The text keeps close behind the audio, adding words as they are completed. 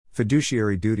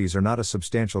Fiduciary duties are not a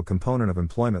substantial component of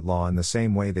employment law in the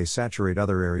same way they saturate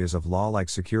other areas of law like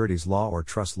securities law or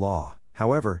trust law.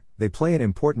 However, they play an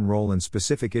important role in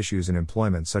specific issues in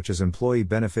employment such as employee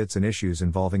benefits and issues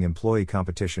involving employee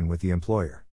competition with the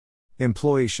employer.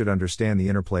 Employees should understand the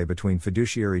interplay between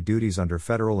fiduciary duties under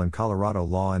federal and Colorado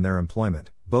law and their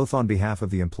employment, both on behalf of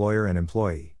the employer and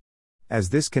employee. As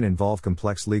this can involve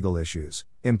complex legal issues,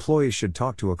 employees should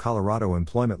talk to a Colorado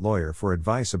employment lawyer for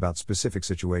advice about specific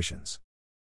situations.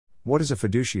 What is a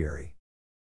fiduciary?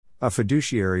 A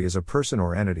fiduciary is a person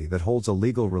or entity that holds a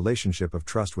legal relationship of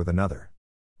trust with another.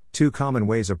 Two common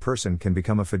ways a person can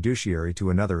become a fiduciary to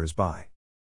another is by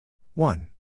 1.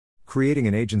 Creating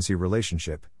an agency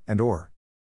relationship, and/or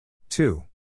 2.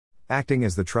 Acting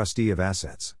as the trustee of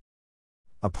assets.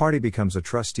 A party becomes a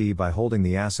trustee by holding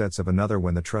the assets of another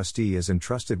when the trustee is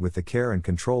entrusted with the care and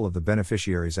control of the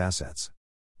beneficiary's assets.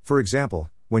 For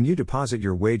example, when you deposit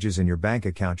your wages in your bank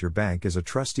account, your bank is a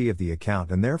trustee of the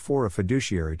account and therefore a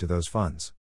fiduciary to those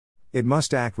funds. It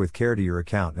must act with care to your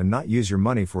account and not use your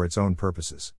money for its own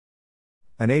purposes.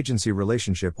 An agency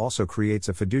relationship also creates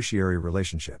a fiduciary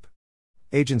relationship.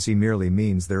 Agency merely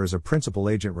means there is a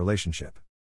principal-agent relationship.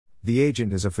 The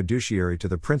agent is a fiduciary to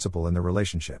the principal in the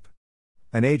relationship.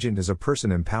 An agent is a person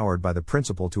empowered by the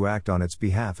principal to act on its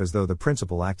behalf as though the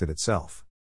principal acted itself.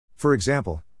 For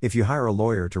example, if you hire a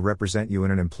lawyer to represent you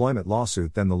in an employment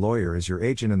lawsuit, then the lawyer is your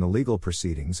agent in the legal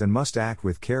proceedings and must act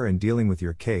with care in dealing with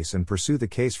your case and pursue the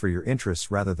case for your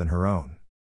interests rather than her own.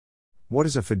 What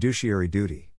is a fiduciary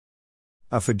duty?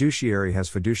 A fiduciary has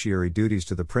fiduciary duties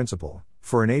to the principal,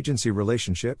 for an agency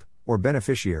relationship, or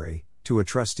beneficiary, to a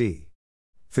trustee.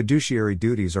 Fiduciary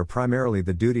duties are primarily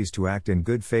the duties to act in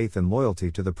good faith and loyalty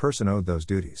to the person owed those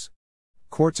duties.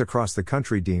 Courts across the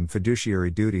country deem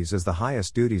fiduciary duties as the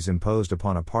highest duties imposed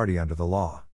upon a party under the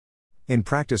law. In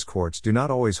practice, courts do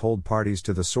not always hold parties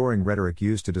to the soaring rhetoric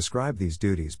used to describe these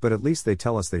duties, but at least they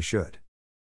tell us they should.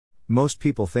 Most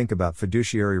people think about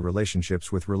fiduciary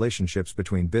relationships with relationships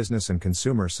between business and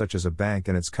consumers such as a bank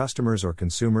and its customers, or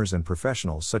consumers and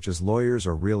professionals such as lawyers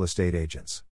or real estate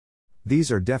agents.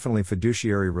 These are definitely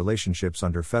fiduciary relationships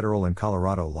under federal and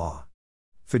Colorado law.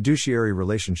 Fiduciary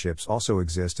relationships also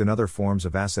exist in other forms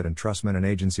of asset entrustment and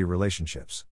agency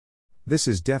relationships. This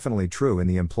is definitely true in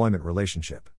the employment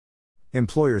relationship.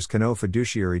 Employers can owe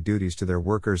fiduciary duties to their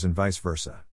workers and vice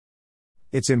versa.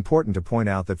 It's important to point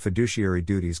out that fiduciary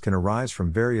duties can arise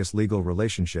from various legal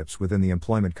relationships within the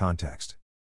employment context.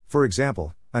 For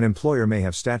example, an employer may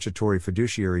have statutory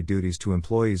fiduciary duties to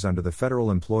employees under the Federal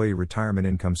Employee Retirement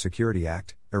Income Security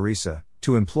Act, ERISA,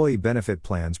 to employee benefit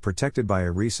plans protected by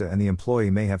ERISA, and the employee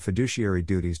may have fiduciary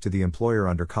duties to the employer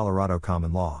under Colorado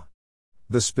common law.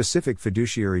 The specific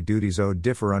fiduciary duties owed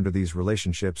differ under these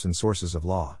relationships and sources of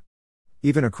law.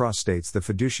 Even across states, the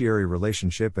fiduciary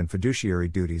relationship and fiduciary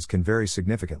duties can vary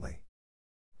significantly.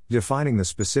 Defining the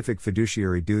specific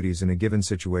fiduciary duties in a given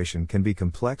situation can be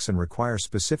complex and require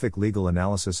specific legal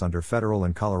analysis under federal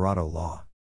and Colorado law.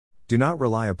 Do not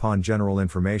rely upon general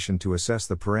information to assess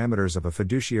the parameters of a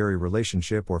fiduciary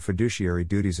relationship or fiduciary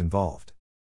duties involved.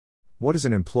 What is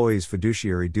an employee's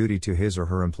fiduciary duty to his or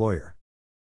her employer?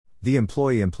 The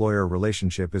employee-employer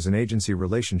relationship is an agency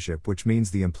relationship, which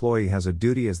means the employee has a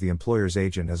duty as the employer's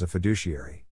agent as a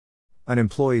fiduciary. An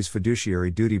employee's fiduciary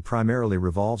duty primarily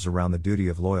revolves around the duty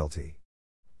of loyalty.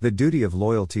 The duty of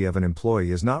loyalty of an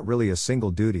employee is not really a single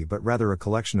duty but rather a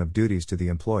collection of duties to the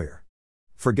employer.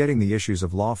 Forgetting the issues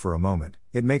of law for a moment,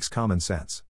 it makes common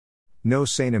sense. No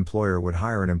sane employer would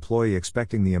hire an employee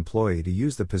expecting the employee to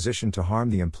use the position to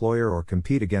harm the employer or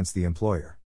compete against the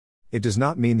employer. It does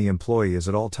not mean the employee is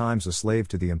at all times a slave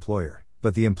to the employer,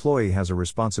 but the employee has a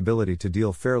responsibility to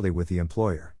deal fairly with the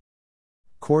employer.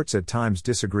 Courts at times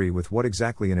disagree with what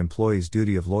exactly an employee's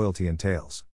duty of loyalty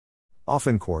entails.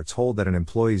 Often courts hold that an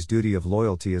employee's duty of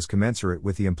loyalty is commensurate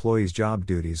with the employee's job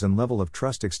duties and level of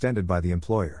trust extended by the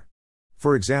employer.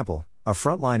 For example, a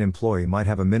frontline employee might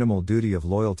have a minimal duty of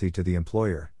loyalty to the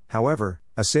employer. However,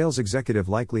 a sales executive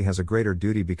likely has a greater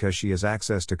duty because she has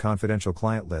access to confidential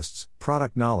client lists,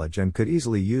 product knowledge, and could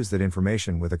easily use that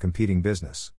information with a competing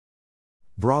business.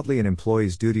 Broadly, an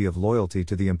employee's duty of loyalty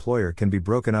to the employer can be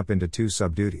broken up into two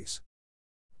sub-duties.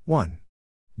 1.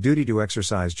 Duty to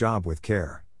exercise job with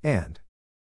care, and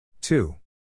 2.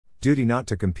 Duty not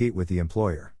to compete with the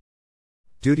employer.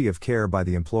 Duty of care by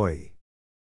the employee.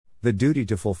 The duty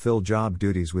to fulfill job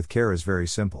duties with care is very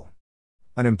simple.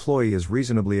 An employee is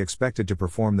reasonably expected to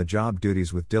perform the job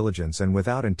duties with diligence and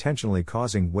without intentionally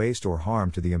causing waste or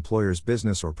harm to the employer's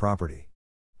business or property.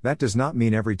 That does not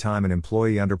mean every time an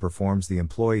employee underperforms the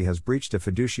employee has breached a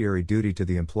fiduciary duty to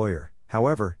the employer.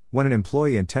 However, when an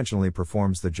employee intentionally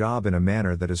performs the job in a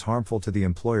manner that is harmful to the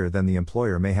employer, then the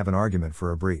employer may have an argument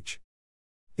for a breach.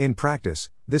 In practice,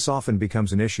 this often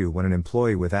becomes an issue when an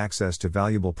employee with access to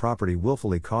valuable property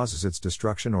willfully causes its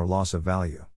destruction or loss of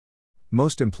value.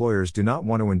 Most employers do not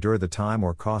want to endure the time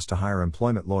or cost to hire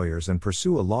employment lawyers and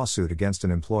pursue a lawsuit against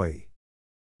an employee.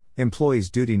 Employees'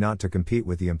 duty not to compete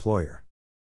with the employer.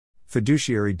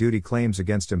 Fiduciary duty claims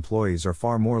against employees are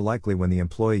far more likely when the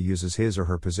employee uses his or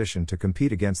her position to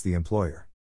compete against the employer.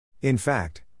 In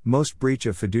fact, most breach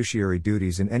of fiduciary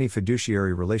duties in any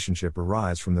fiduciary relationship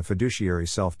arise from the fiduciary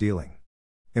self-dealing.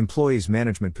 Employees'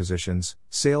 management positions,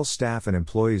 sales staff, and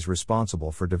employees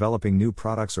responsible for developing new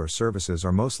products or services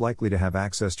are most likely to have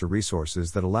access to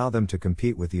resources that allow them to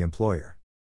compete with the employer.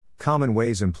 Common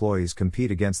ways employees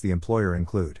compete against the employer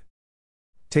include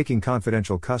taking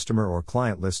confidential customer or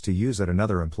client lists to use at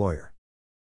another employer,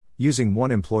 using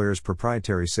one employer's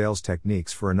proprietary sales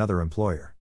techniques for another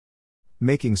employer,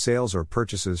 making sales or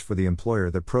purchases for the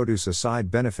employer that produce a side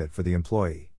benefit for the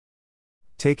employee,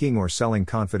 taking or selling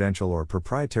confidential or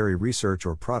proprietary research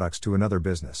or products to another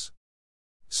business,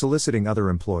 soliciting other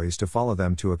employees to follow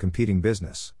them to a competing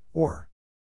business, or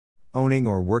owning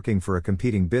or working for a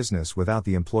competing business without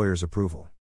the employer's approval.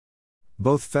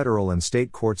 Both federal and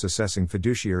state courts assessing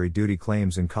fiduciary duty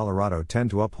claims in Colorado tend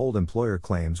to uphold employer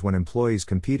claims when employees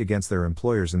compete against their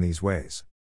employers in these ways.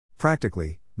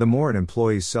 Practically, the more an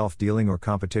employee's self-dealing or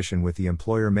competition with the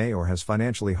employer may or has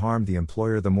financially harmed the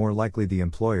employer, the more likely the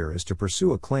employer is to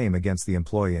pursue a claim against the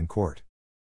employee in court.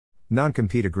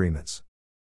 Non-compete agreements.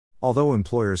 Although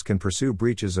employers can pursue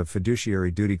breaches of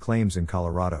fiduciary duty claims in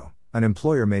Colorado, an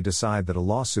employer may decide that a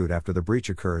lawsuit after the breach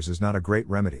occurs is not a great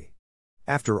remedy.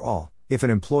 After all, if an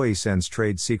employee sends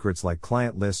trade secrets like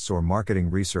client lists or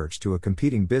marketing research to a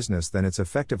competing business, then it's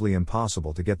effectively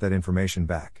impossible to get that information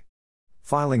back.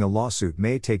 Filing a lawsuit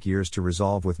may take years to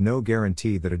resolve with no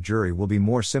guarantee that a jury will be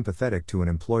more sympathetic to an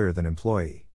employer than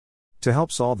employee. To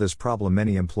help solve this problem,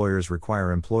 many employers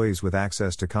require employees with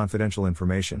access to confidential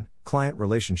information, client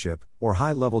relationship, or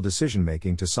high-level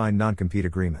decision-making to sign non-compete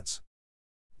agreements.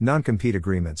 Non-compete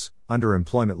agreements, under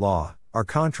employment law, are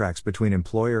contracts between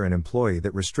employer and employee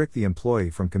that restrict the employee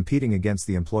from competing against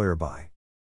the employer by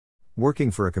working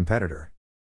for a competitor,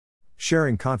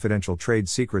 sharing confidential trade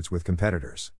secrets with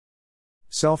competitors,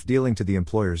 self-dealing to the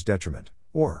employer's detriment,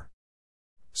 or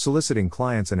soliciting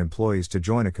clients and employees to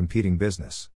join a competing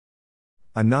business.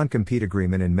 A non-compete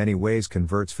agreement in many ways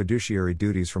converts fiduciary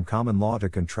duties from common law to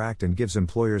contract and gives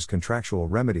employers contractual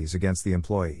remedies against the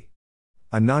employee.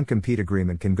 A non-compete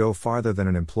agreement can go farther than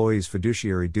an employee's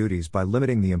fiduciary duties by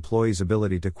limiting the employee's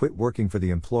ability to quit working for the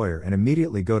employer and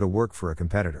immediately go to work for a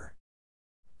competitor.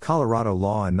 Colorado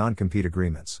law and non-compete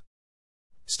agreements.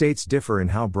 States differ in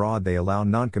how broad they allow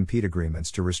non-compete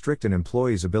agreements to restrict an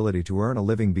employee's ability to earn a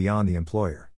living beyond the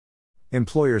employer.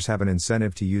 Employers have an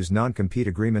incentive to use non-compete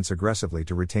agreements aggressively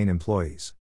to retain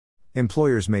employees.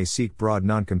 Employers may seek broad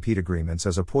non-compete agreements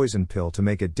as a poison pill to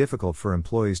make it difficult for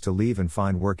employees to leave and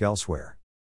find work elsewhere.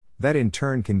 That in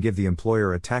turn can give the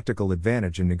employer a tactical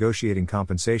advantage in negotiating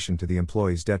compensation to the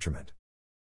employee's detriment.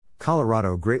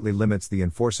 Colorado greatly limits the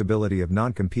enforceability of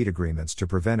non-compete agreements to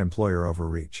prevent employer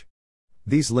overreach.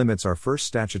 These limits are first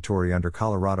statutory under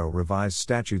Colorado Revised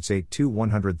Statutes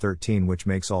 8-113, which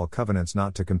makes all covenants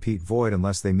not to compete void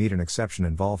unless they meet an exception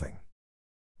involving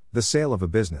the sale of a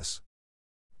business,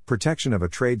 protection of a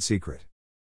trade secret,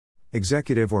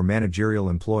 executive or managerial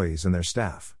employees and their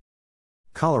staff.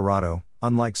 Colorado,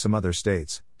 unlike some other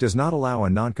states, does not allow a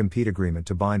non-compete agreement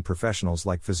to bind professionals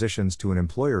like physicians to an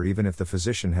employer even if the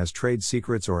physician has trade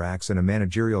secrets or acts in a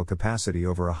managerial capacity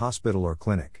over a hospital or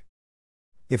clinic.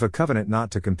 If a covenant not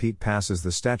to compete passes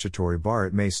the statutory bar,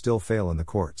 it may still fail in the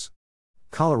courts.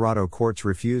 Colorado courts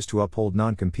refuse to uphold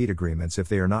non-compete agreements if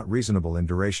they are not reasonable in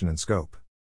duration and scope.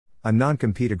 A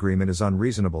non-compete agreement is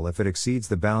unreasonable if it exceeds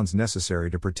the bounds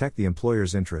necessary to protect the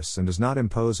employer's interests and does not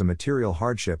impose a material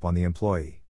hardship on the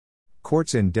employee.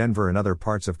 Courts in Denver and other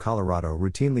parts of Colorado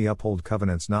routinely uphold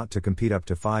covenants not to compete up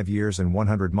to 5 years and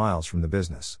 100 miles from the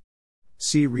business.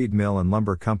 See Reed Mill and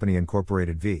Lumber Company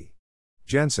Incorporated v.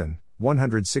 Jensen,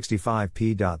 165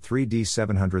 p.3d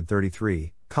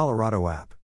 733, Colorado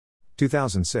App.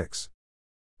 2006.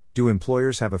 Do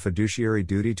employers have a fiduciary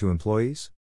duty to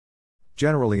employees?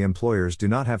 Generally, employers do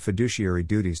not have fiduciary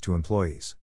duties to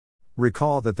employees.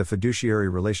 Recall that the fiduciary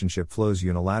relationship flows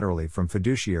unilaterally from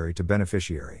fiduciary to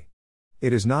beneficiary.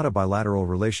 It is not a bilateral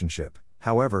relationship.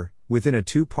 However, within a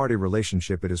two-party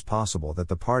relationship it is possible that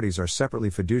the parties are separately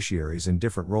fiduciaries in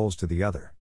different roles to the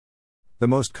other. The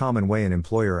most common way an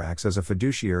employer acts as a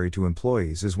fiduciary to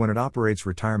employees is when it operates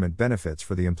retirement benefits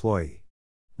for the employee.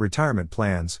 Retirement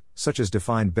plans, such as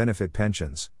defined benefit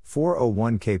pensions,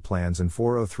 401k plans and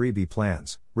 403b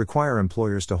plans, require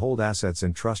employers to hold assets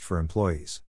in trust for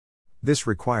employees. This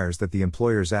requires that the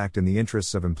employers act in the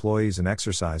interests of employees and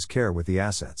exercise care with the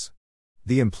assets.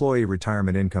 The Employee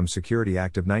Retirement Income Security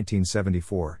Act of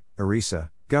 1974, ERISA,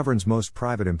 governs most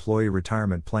private employee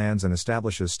retirement plans and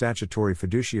establishes statutory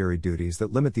fiduciary duties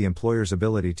that limit the employer's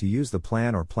ability to use the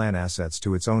plan or plan assets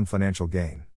to its own financial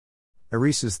gain.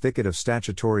 ERISA's thicket of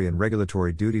statutory and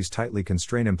regulatory duties tightly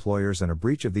constrain employers, and a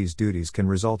breach of these duties can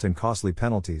result in costly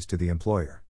penalties to the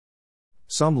employer.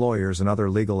 Some lawyers and other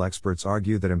legal experts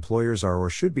argue that employers are or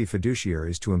should be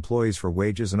fiduciaries to employees for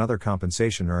wages and other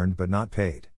compensation earned but not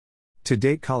paid. To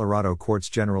date, Colorado courts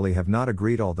generally have not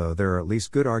agreed, although there are at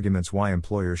least good arguments why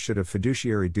employers should have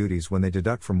fiduciary duties when they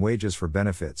deduct from wages for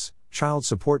benefits, child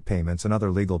support payments, and other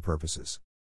legal purposes.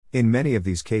 In many of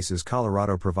these cases,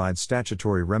 Colorado provides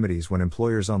statutory remedies when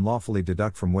employers unlawfully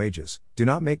deduct from wages, do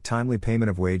not make timely payment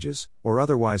of wages, or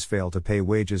otherwise fail to pay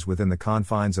wages within the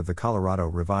confines of the Colorado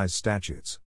revised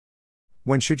statutes.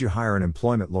 When should you hire an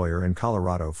employment lawyer in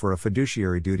Colorado for a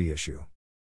fiduciary duty issue?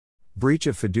 Breach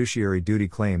of fiduciary duty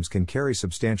claims can carry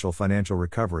substantial financial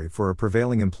recovery for a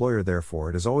prevailing employer. Therefore,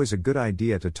 it is always a good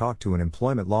idea to talk to an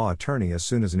employment law attorney as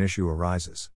soon as an issue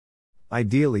arises.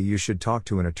 Ideally, you should talk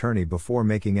to an attorney before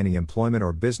making any employment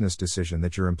or business decision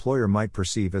that your employer might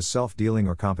perceive as self-dealing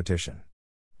or competition.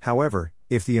 However,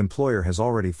 if the employer has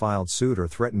already filed suit or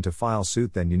threatened to file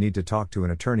suit, then you need to talk to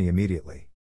an attorney immediately.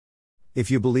 If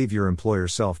you believe your employer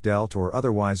self-dealt or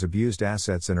otherwise abused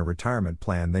assets in a retirement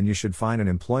plan, then you should find an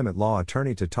employment law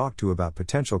attorney to talk to about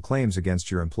potential claims against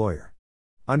your employer.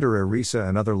 Under ERISA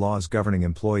and other laws governing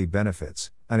employee benefits,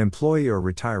 an employee or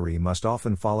retiree must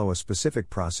often follow a specific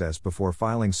process before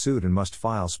filing suit and must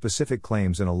file specific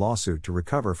claims in a lawsuit to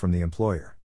recover from the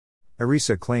employer.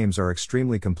 ERISA claims are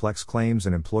extremely complex claims,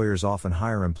 and employers often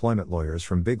hire employment lawyers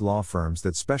from big law firms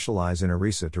that specialize in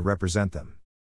ERISA to represent them.